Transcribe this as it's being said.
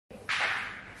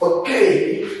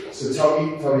Okay, so tell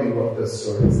me what the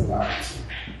story is about.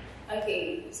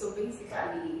 Okay, so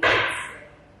basically,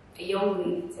 it's a young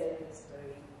lady telling a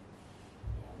story.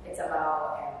 It's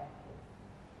about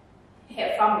her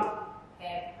family,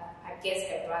 I guess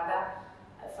her brother,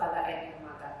 her father, and her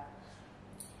mother.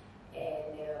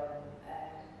 And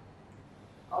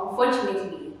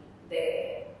unfortunately,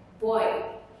 the boy,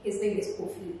 his name is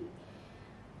Kofi.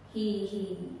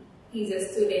 He's a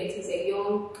student. He's a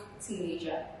young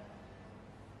teenager.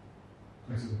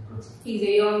 He's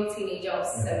a young teenager of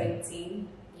 17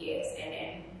 years,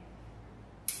 and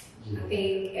I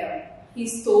think he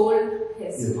stole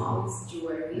his mom's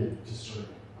jewelry.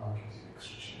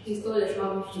 He stole his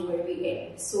mom's jewelry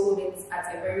and sold it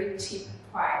at a very cheap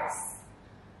price.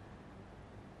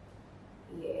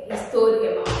 Yeah, he stole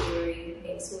her mom's jewelry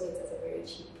and sold it at a very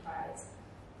cheap price.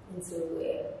 And so,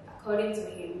 according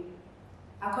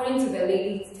to the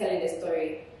lady telling the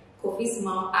story, Kofi's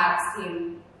mom asked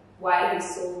him why he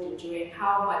sold the jewelry and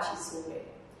how much he sold it.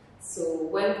 So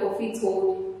when Kofi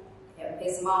told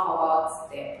his mom about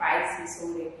the price he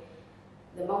sold it,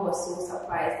 the mom was so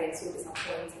surprised and so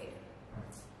disappointed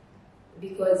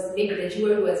because maybe the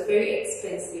jewelry was very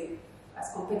expensive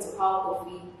as compared to how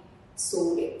Kofi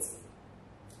sold it.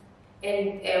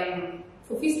 And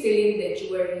Kofi stealing the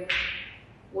jewelry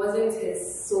wasn't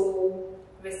his sole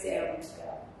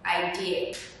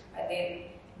idea, but then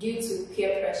due to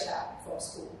peer pressure from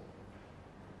school.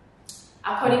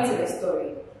 According to the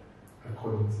story.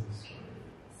 According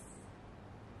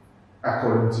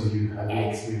to you, have you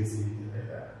experienced anything like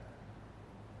that?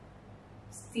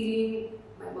 Stealing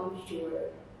my mom's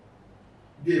jewelry.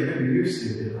 Yeah, maybe you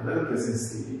steal it, another person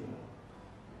stealing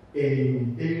it.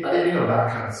 Any of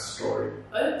that kind of story.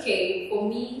 Okay, for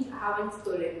me, I haven't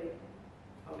stolen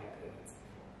from my parents.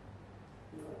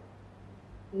 No.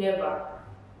 Never.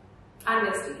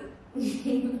 Honestly.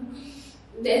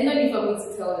 There's no need for me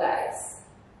to tell lies.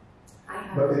 I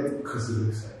haven't. But because it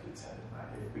looks like you're telling like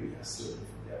everybody has stolen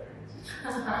from their parents.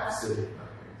 Stolen from my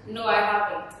parents. No, I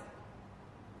haven't.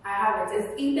 I haven't. It's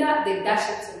either they dash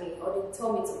it to me or they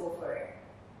tell me to go for it.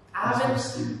 I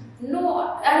haven't. No,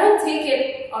 I don't take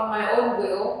it on my own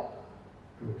will.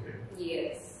 Okay.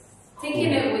 Yes.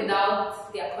 Taking it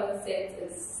without their consent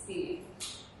is stealing.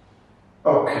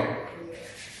 Okay. Yeah.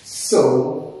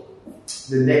 So,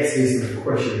 the next phase of the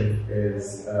question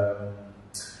is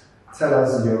tell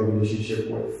us your relationship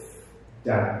with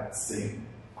dancing.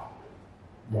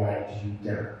 Why do you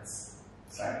dance?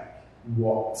 It's like,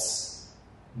 what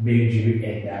made you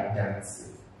end up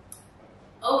dancing?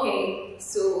 Okay,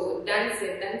 so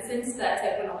dancing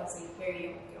started when I was a very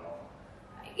young girl.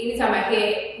 Like, anytime I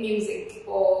hear music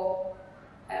or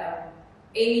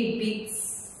any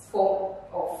beats form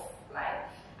of like,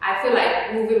 I feel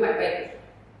like moving my body.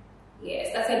 Yeah, it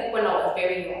started when I was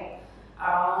very young,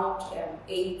 around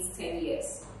 8, 10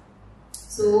 years.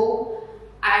 So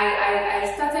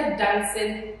I started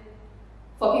dancing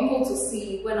for people to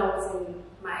see when I was in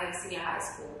my senior high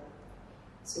school.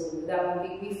 So that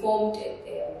we formed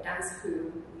a dance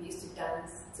crew. We used to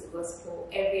dance to gospel,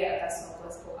 every other song,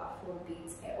 gospel,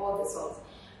 Afrobeat, all the songs.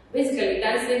 Basically,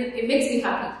 dancing, it makes me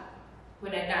happy.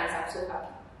 When I dance, I'm so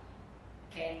happy.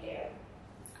 And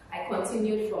I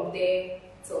continued from there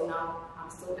till now. I'm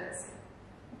still dancing.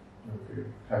 Okay.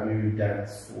 Have you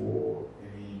danced for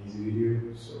any music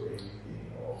videos or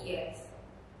anything? Or Yes.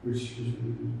 Which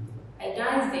video? I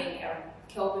danced in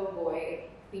Kelvin Boy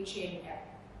featuring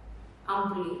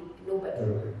Ambly, Nobody.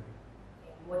 Okay.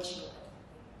 Watch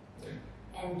Nobody.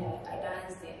 And I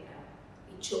danced in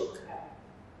Ichok,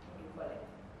 what do you call it?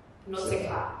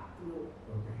 Nautica. No.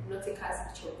 Okay. Nautica's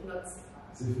Ichok, not.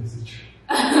 As if it's a trick.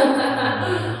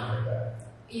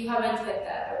 You haven't heard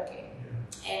that, okay.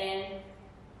 Yeah. And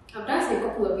I've danced in a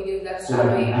couple of videos that So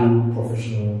like you do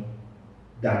professional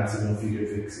dancing or video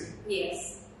fixing? Yes.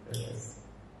 Yes.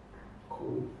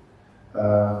 Cool.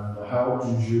 How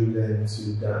did you learn to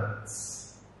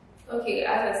dance? Okay,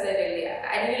 as I said earlier,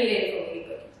 I didn't learn from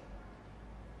anybody.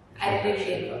 I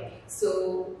didn't learn from. So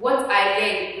what I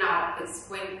learn now is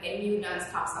when a new dance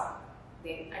comes up,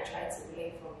 then I try to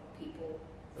learn from people,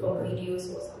 from videos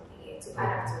or something, to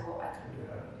add up to what I can do.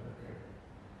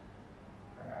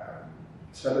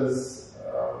 Tell us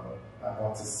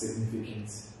about a significant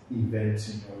event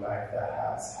in your life that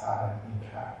has had an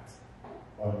impact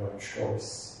on your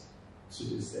choice to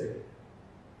this day.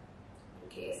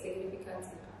 Okay, a significant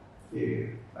impact. Yeah,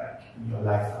 like in your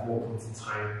life, at what point in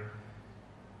time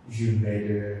you made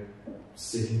a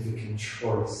significant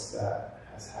choice that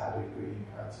has had a great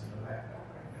impact in your life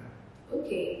right now.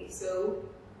 Okay, so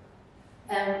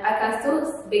I can still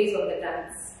base on the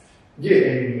dance. Yeah,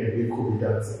 and it could be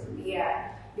dancing.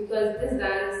 Yeah, because this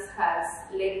dance has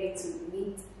led me to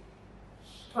meet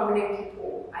prominent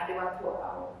people I never thought I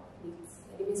would meet.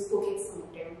 I even spoke to some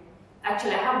of them.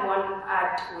 Actually, I have one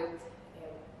ad with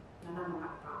Nana Mama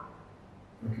Brown.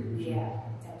 Okay.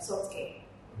 Yeah, soft care.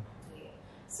 Yeah.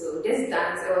 So this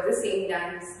dance, it was the same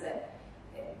dance that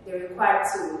they required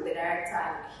to the director,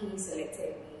 and he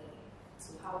selected me to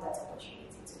have that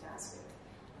opportunity to dance with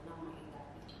Nana in that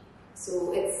video. So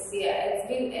it's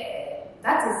been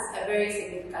that is a very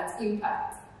significant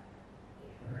impact.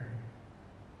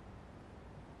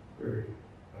 Great.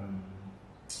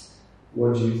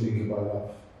 What do you think about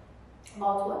love?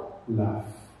 About what? Love.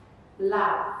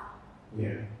 Love.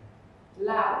 Yeah.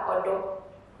 Love or dog?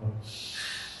 Oh.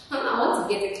 I want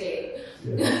to get it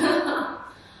clear. Yeah.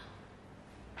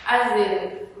 As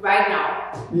in right now.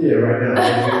 Yeah, right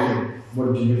now.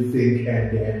 What do you think?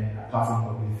 And then, apart from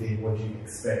what you think, what do you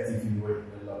expect if you were in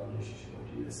a love relationship? What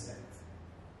do you expect?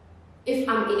 If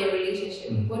I'm in a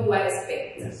relationship, what do I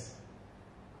expect? Yes.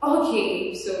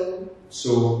 Okay, so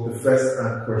the first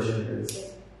question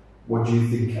is, what do you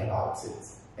think about it?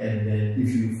 And then, if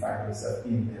you find yourself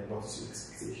in there, what is your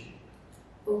expectation?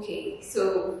 Okay,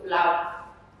 so love.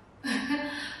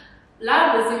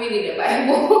 Love is even in the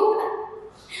Bible.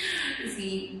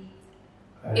 See,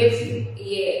 if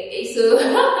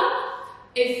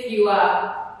you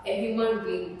are a human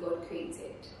being God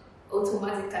created,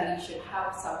 automatically you should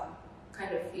have some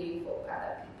kind of feeling for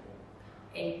other people,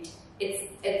 and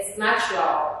it's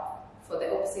natural for the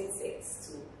opposite sex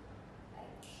to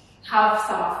like have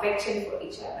some affection for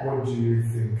each other. What do you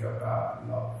think about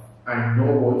love? I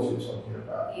know what you're talking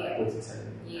about, like what you're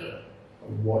telling me. Yeah.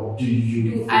 What do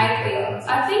you think about it?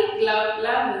 I think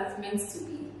love is meant to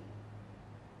be.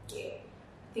 Yeah.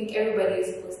 I think everybody is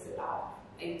supposed to love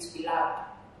and to be loved.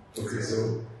 Okay,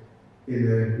 so in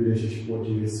a relationship, what do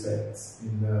you expect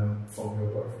from your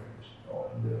boyfriend? Or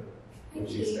what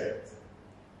do you expect?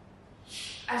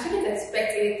 I shouldn't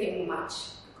expect anything much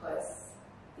because.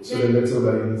 So the little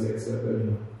that you need to expect, let me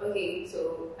know. Okay, so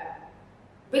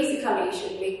basically, you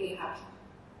should make me happy.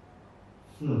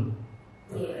 Okay.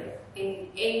 Yeah. In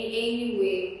any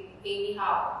way,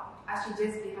 anyhow, I should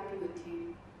just be happy with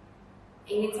you.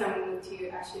 Anytime I'm with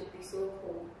you, I should be so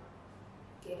cool.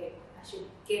 Get it? I should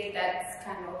get that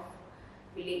kind of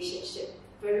relationship,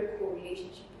 very cool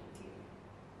relationship with you.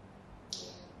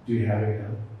 Yeah. Do you have it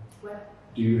now? What?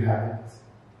 Do you have it?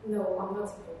 No, I'm not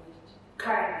in a relationship.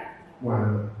 Currently. Why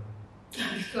not?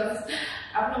 Because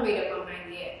I've not made up my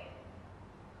mind yet.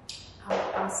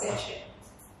 I'm searching.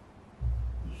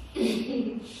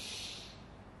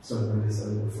 Someone is a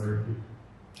little friend.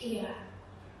 Yeah.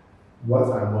 What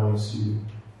annoys you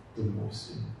the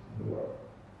most in the world?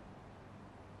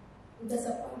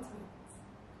 Disappointment.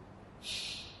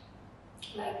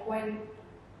 Like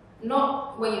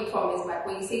not when you promise, but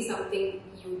when you say something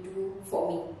you do for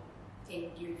me and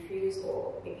you refuse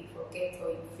or maybe forget or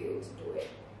you fail to do it,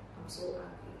 I'm so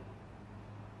angry.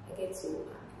 I get so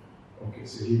angry. Okay,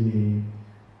 so give me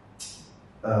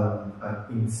an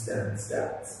instance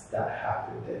that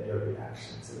happened and your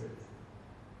reaction to it.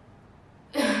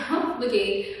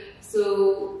 Okay,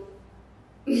 so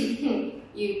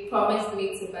you promised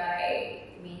me to buy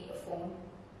me a phone.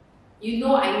 You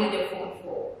know I need a phone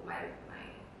for my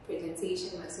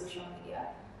presentation, my social media,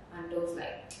 and those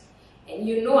and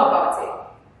you know about it.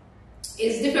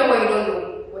 It's different when you don't know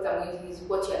what I'm going to use,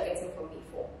 what you are getting from me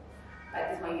for. Like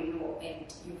this one you know,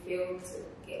 and you fail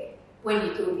to get it. When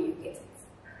you told me you get it.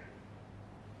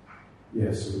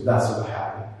 Yeah, so that's what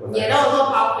happened. Yeah, that was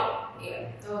what happened. Yeah,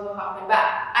 that was what happened. But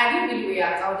I didn't really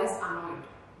react. I was just annoyed.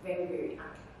 Very, very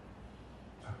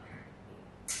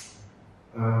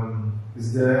angry.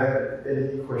 Is there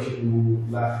any question you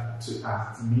would like to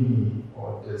ask me,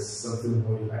 or there's something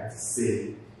more you'd like to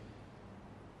say?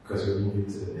 Because we're moving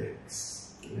to the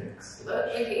next.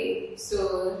 Okay, so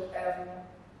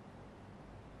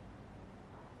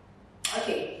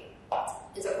okay,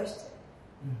 it's a question.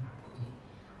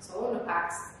 So I want to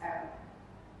ask.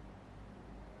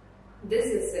 This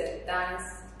is a dance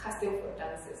casting for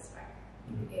dancers,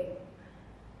 right?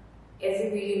 Is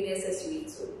it really necessary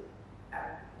to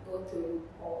go through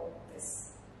all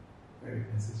this? Very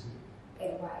necessary.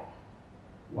 And why?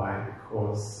 Why?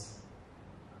 Because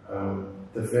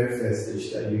the very first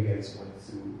stage that you guys went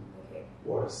through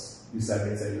was you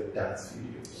submitted your dance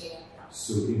videos. Yeah.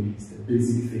 So it means the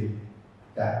basic thing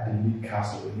that the lead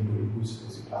cast or anybody who's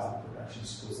supposed to be part of the production is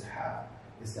supposed to have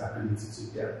is the ability to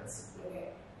dance. Okay.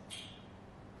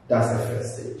 That's the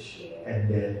first stage. Yeah. And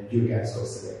then you guys got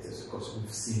selected because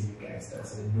we've seen you guys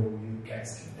dance and know you guys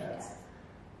can dance.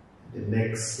 The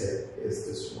next step is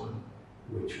this one,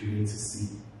 which we need to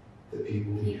see the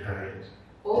people behind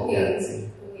the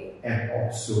dancing, and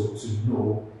also to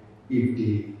know if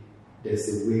there's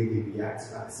a way they react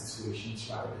to other situations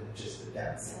rather than just the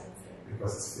dancing.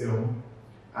 Because it's film,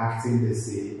 acting, they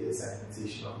say, is an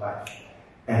imitation of life,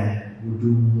 and we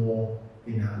do more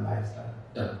in our lives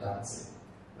than dancing,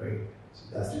 right? So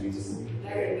that's the reason we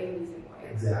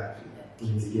get exactly. We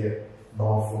need to get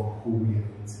more from who we are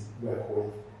going to work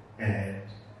with, and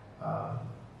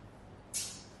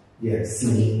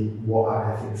see what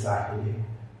other things are hidden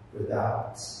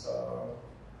without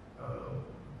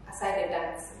aside the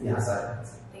dance. Yeah, aside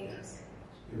dancing. Thank you so much.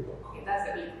 You're welcome. Okay, that's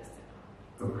a big question.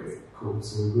 Okay, cool.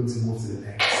 So we're going to move to the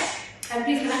next. And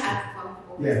please, can I ask one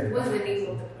more? Yeah. What's the name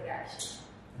of the production?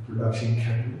 The production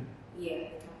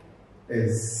company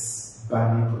is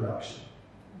Bani Production.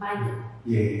 Bani?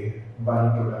 Yeah,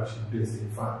 Bani Production, based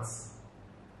in France.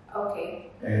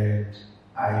 Okay. And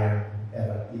I am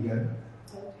Evan Egan.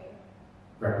 Okay.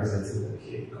 Representing the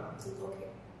here. Okay.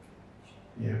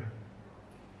 Yeah.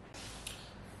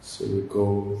 So we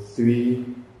go 3,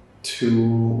 2,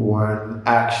 1,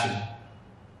 action.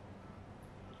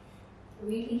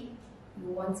 Really?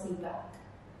 You want me back?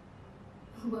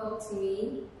 Well, to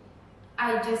me,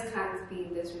 I just can't be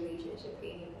in this relationship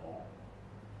anymore.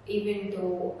 Even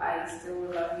though I still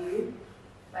love you,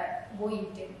 but what you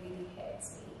did really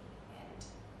hurts me.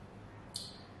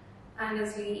 And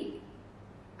honestly,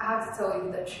 I have to tell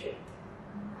you the truth.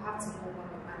 I have to move on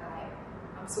with my life.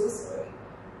 I'm so sorry.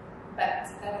 But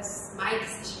that is my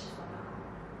decision for now.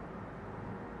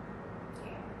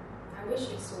 Yeah. I wish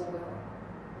you so well.